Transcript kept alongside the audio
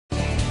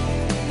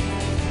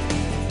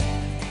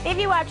If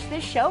you watch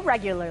this show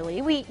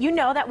regularly, you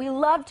know that we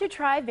love to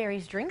try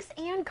various drinks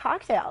and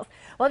cocktails.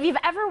 Well, if you've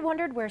ever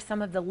wondered where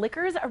some of the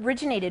liquors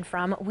originated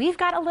from, we've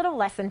got a little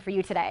lesson for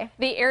you today.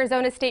 The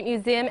Arizona State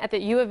Museum at the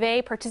U of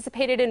A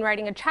participated in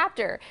writing a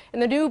chapter in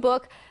the new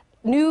book,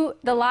 The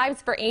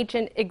Lives for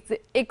Ancient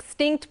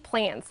Extinct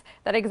Plants,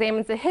 that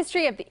examines the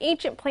history of the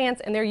ancient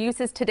plants and their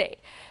uses today.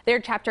 Their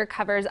chapter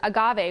covers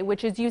agave,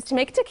 which is used to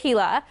make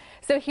tequila.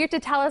 So here to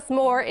tell us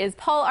more is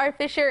Paul R.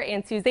 Fisher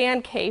and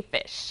Suzanne K.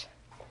 Fish.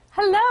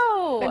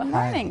 Hello. Good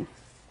morning.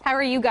 How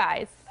are you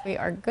guys? We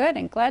are good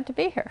and glad to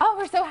be here. Oh,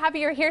 we're so happy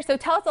you're here. So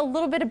tell us a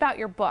little bit about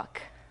your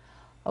book.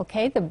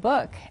 Okay, the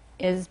book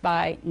is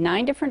by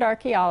 9 different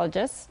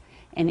archaeologists,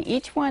 and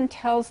each one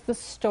tells the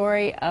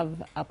story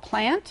of a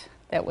plant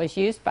that was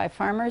used by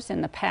farmers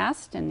in the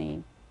past,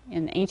 in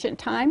ancient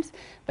times,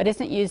 but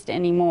isn't used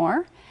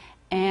anymore.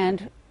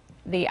 And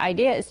the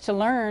idea is to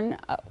learn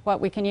what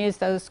we can use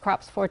those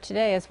crops for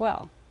today as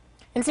well.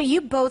 And so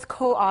you both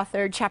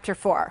co-authored Chapter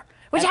 4,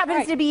 which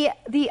happens to be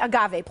the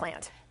agave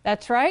plant.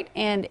 That's right,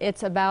 and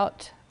it's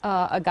about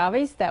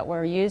agaves that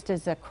were used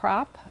as a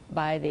crop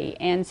by the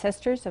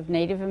ancestors of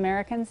Native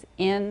Americans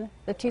in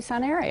the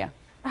Tucson area.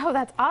 Oh,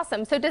 that's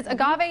awesome. So does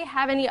agave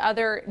have any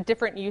other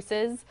different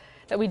uses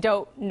that we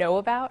don't know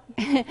about?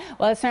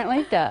 Well, it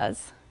certainly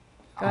does.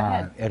 Go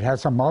ahead. It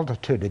has a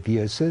multitude of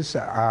uses.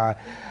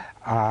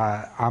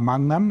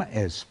 Among them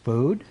is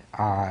food.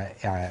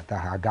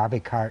 The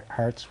agave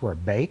hearts were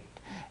baked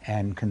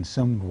and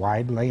consumed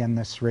widely in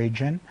this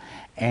region,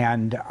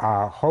 and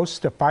a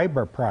host of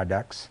fiber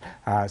products,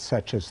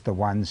 such as the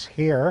ones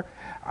here,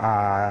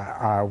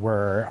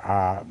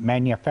 were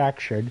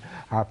manufactured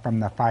from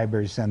the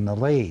fibers in the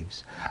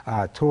leaves.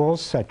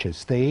 Tools such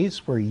as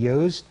these were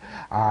used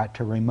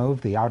to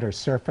remove the outer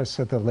surface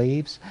of the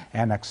leaves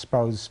and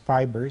expose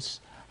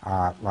fibers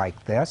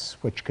like this,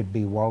 which could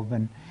be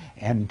woven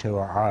into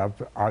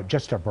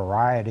just a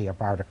variety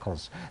of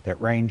articles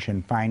that range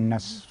in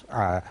fineness,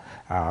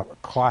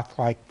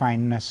 cloth-like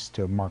fineness,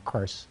 to more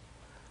coarse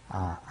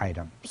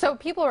items. So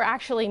people were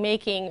actually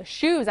making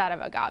shoes out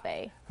of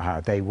agave?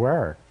 They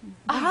were.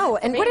 Oh,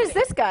 and what is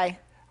this guy?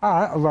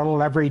 A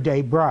little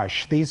everyday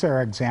brush. These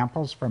are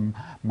examples from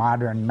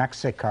modern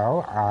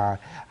Mexico.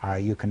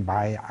 You can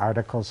buy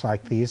articles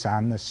like these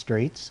on the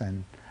streets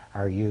and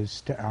are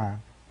used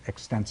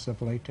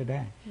extensively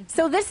today.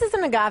 So this is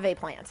an agave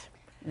plant.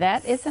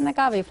 That is an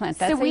agave plant.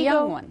 That's so a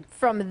young one.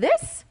 From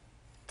this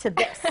to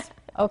this.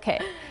 Okay.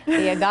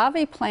 The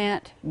agave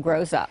plant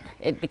grows up.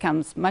 It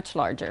becomes much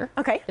larger,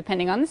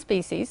 depending on the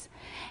species.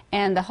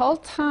 And the whole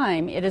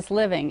time it is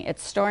living,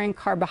 it's storing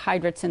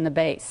carbohydrates in the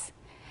base.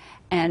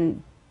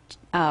 And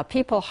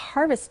people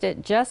harvest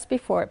it just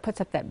before it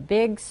puts up that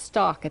big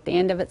stalk at the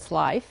end of its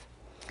life.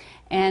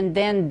 And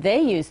then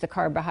they use the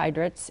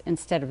carbohydrates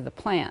instead of the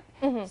plant.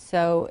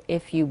 So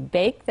if you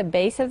bake the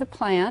base of the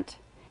plant,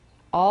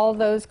 all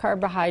those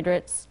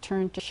carbohydrates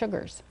turn to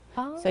sugars.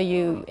 So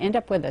you end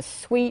up with a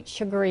sweet,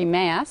 sugary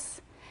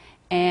mass,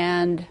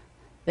 and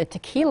the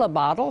tequila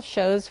bottle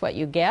shows what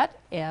you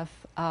get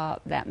if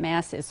that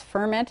mass is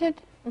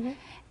fermented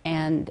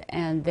and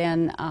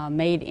then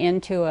made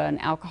into an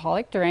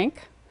alcoholic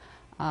drink.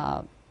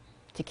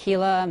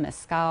 Tequila,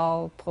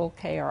 mezcal,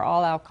 pulque are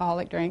all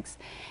alcoholic drinks.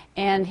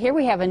 And here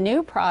we have a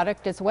new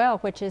product as well,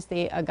 which is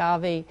the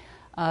agave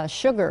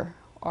sugar,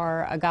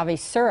 or agave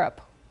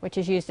syrup, which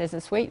is used as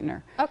a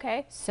sweetener.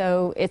 Okay.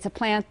 So it's a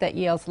plant that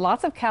yields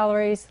lots of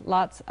calories,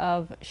 lots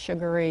of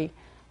sugary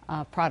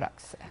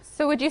products.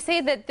 So would you say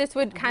that this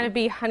would kind of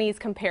be honey's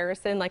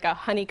comparison, like a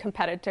honey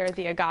competitor,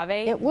 the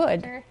agave? It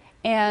would.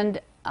 And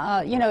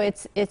you know,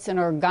 it's an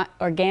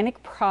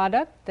organic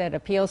product that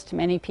appeals to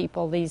many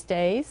people these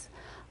days,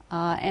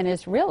 and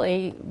is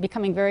really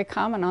becoming very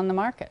common on the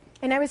market.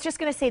 And I was just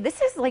going to say, this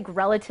is like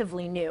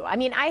relatively new. I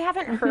mean, I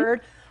haven't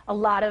heard a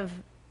lot of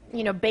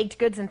baked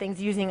goods and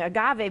things using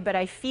agave, but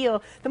I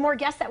feel the more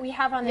guests that we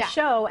have on the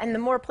show and the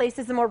more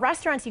places, the more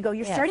restaurants you go,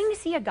 you're starting to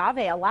see agave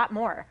a lot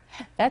more.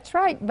 That's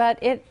right,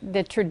 but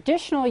the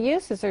traditional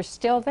uses are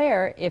still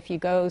there. If you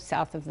go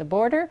south of the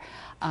border,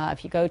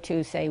 if you go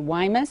to, say,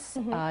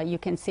 Guaymas, you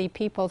can see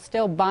people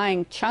still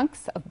buying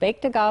chunks of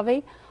baked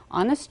agave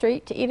on the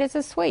street to eat as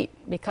a sweet,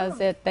 because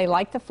they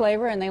like the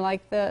flavor and they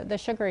like the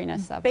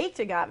sugariness of it.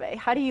 Baked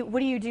agave, what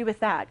do you do with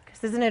that?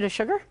 Because isn't it a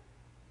sugar?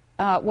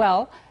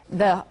 Well,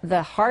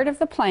 the heart of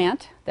the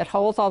plant that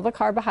holds all the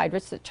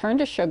carbohydrates that turn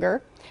to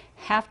sugar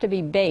have to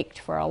be baked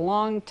for a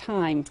long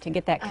time to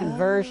get that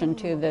conversion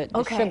to the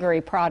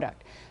sugary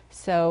product.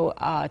 So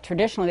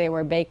traditionally they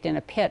were baked in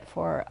a pit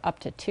for up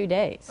to 2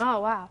 days. Oh,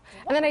 wow.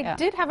 And then I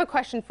did have a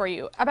question for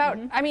you about,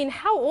 I mean,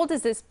 how old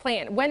is this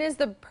plant? When is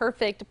the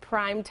perfect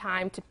prime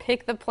time to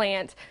pick the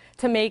plant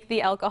to make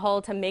the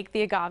alcohol, to make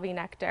the agave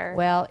nectar?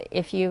 Well,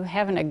 if you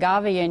have an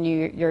agave in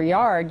your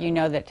yard, you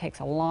know that it takes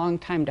a long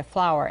time to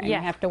flower, and you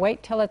have to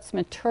wait till its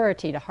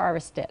maturity to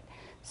harvest it.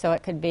 So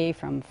it could be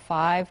from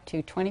 5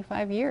 to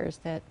 25 years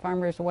that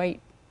farmers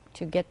wait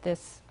to get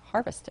this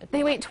harvested.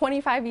 They wait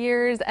 25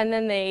 years and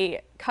then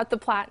they cut the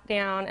plant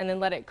down and then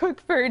let it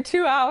cook for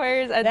 2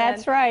 hours. And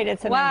That's right.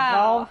 It's an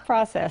involved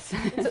process.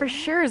 It for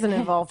sure is an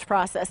involved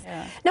process.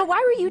 Yeah. Now,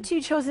 why were you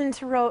two chosen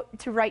to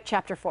write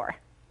Chapter 4?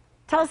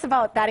 Tell us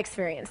about that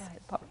experience.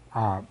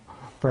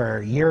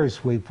 For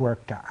years, we've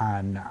worked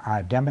on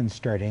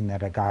demonstrating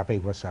that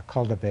agave was a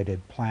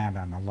cultivated plant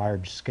on a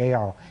large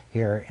scale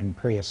here in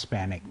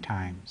pre-Hispanic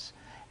times.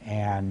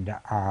 And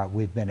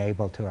we've been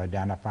able to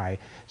identify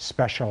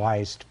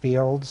specialized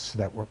fields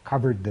that were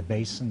covered the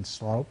basin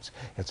slopes.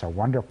 It's a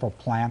wonderful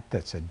plant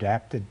that's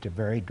adapted to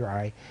very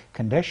dry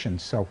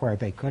conditions, so where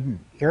they couldn't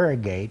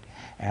irrigate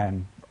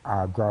and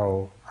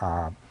grow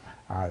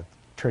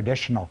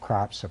traditional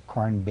crops of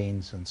corn,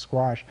 beans, and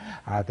squash,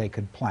 they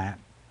could plant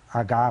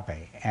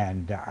agave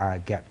and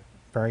get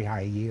very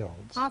high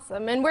yields.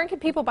 Awesome. And where can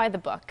people buy the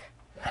book?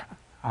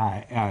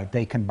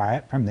 They can buy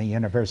it from the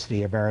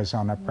University of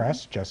Arizona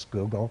Press. Just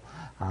Google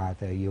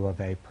the U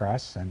of A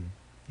Press and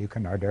you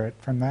can order it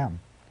from them.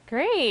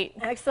 Great.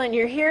 Excellent.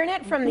 You're hearing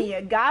it from the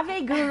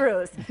agave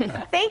gurus.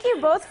 Thank you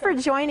both for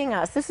joining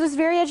us. This was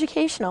very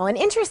educational and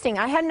interesting.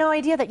 I had no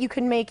idea that you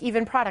could make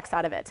even products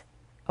out of it.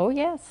 Oh,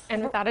 yes.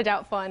 And without a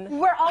doubt, fun.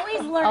 We're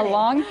always learning. A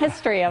long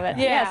history of it.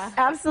 Yeah. Yes,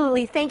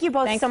 absolutely. Thank you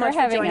both so much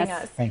for joining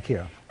us. Thank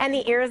you. And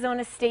the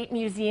Arizona State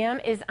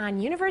Museum is on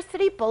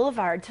University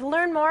Boulevard. To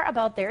learn more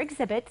about their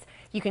exhibits,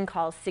 you can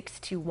call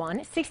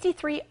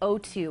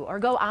 621-6302 or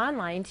go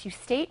online to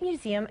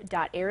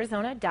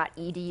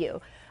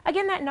statemuseum.arizona.edu.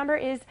 Again, that number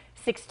is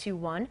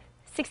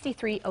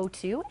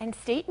 621-6302 and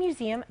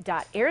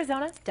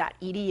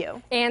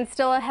statemuseum.arizona.edu. And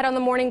still ahead on the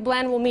Morning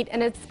Blend, we'll meet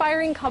an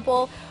inspiring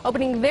couple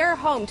opening their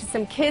home to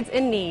some kids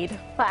in need.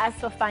 Plus,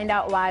 we'll find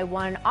out why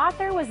one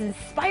author was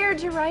inspired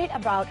to write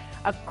about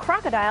a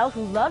crocodile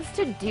who loves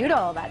to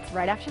doodle. That's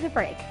right after the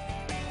break.